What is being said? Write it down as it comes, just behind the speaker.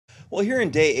Well, here in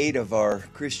day 8 of our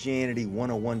Christianity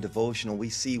 101 devotional, we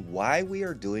see why we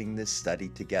are doing this study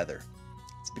together.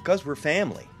 It's because we're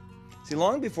family. See,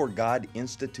 long before God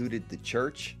instituted the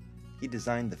church, He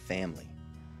designed the family.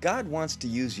 God wants to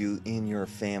use you in your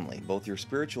family, both your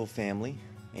spiritual family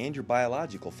and your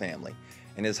biological family.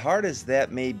 And as hard as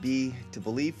that may be to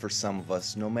believe for some of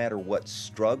us, no matter what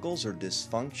struggles or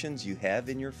dysfunctions you have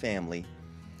in your family,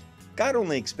 God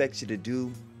only expects you to do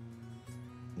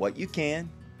what you can,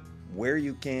 where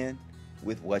you can,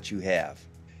 with what you have.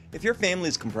 If your family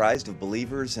is comprised of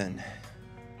believers and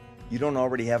you don't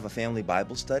already have a family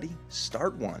Bible study,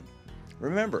 start one.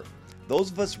 Remember,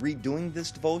 those of us redoing this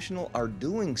devotional are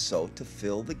doing so to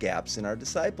fill the gaps in our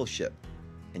discipleship.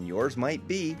 And yours might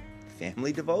be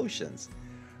family devotions.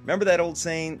 Remember that old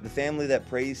saying, the family that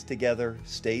prays together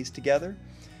stays together?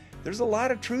 There's a lot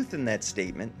of truth in that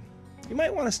statement. You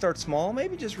might want to start small,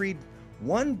 maybe just read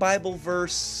one Bible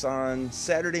verse on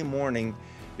Saturday morning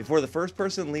before the first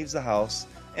person leaves the house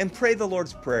and pray the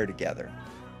Lord's Prayer together.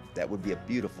 That would be a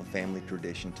beautiful family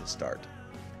tradition to start.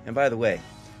 And by the way,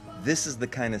 this is the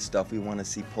kind of stuff we want to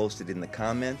see posted in the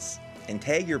comments, and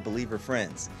tag your believer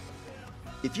friends.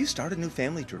 If you start a new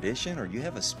family tradition or you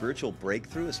have a spiritual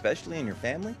breakthrough, especially in your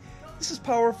family, this is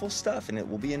powerful stuff, and it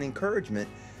will be an encouragement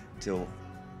to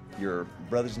your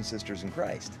brothers and sisters in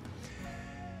Christ.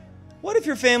 What if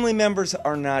your family members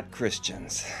are not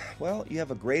Christians? Well, you have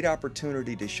a great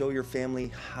opportunity to show your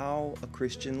family how a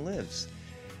Christian lives.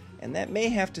 And that may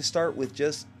have to start with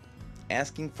just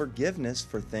asking forgiveness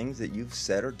for things that you've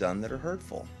said or done that are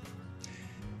hurtful.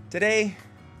 Today,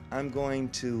 I'm going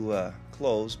to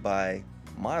close by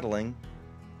modeling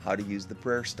how to use the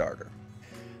prayer starter.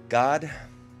 God,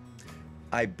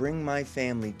 I bring my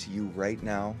family to you right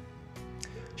now.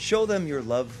 Show them your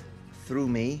love through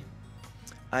me.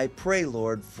 I pray,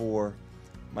 Lord, for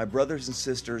my brothers and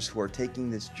sisters who are taking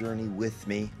this journey with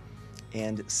me.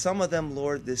 And some of them,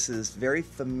 Lord, this is very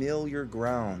familiar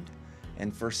ground.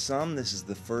 And for some, this is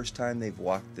the first time they've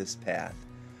walked this path.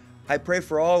 I pray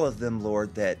for all of them,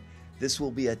 Lord, that this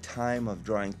will be a time of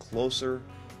drawing closer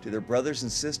to their brothers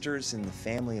and sisters in the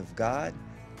family of God,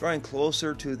 drawing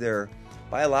closer to their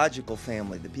biological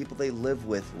family, the people they live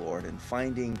with, Lord, and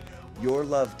finding your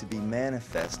love to be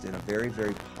manifest in a very,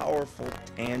 very powerful,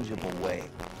 tangible way.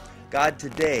 God,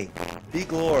 today, be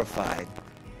glorified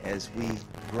as we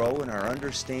grow in our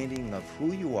understanding of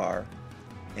who you are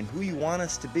and who you want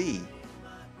us to be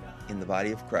in the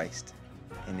body of Christ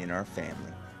and in our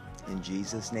family. In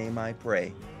Jesus' name I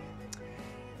pray.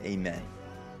 Amen.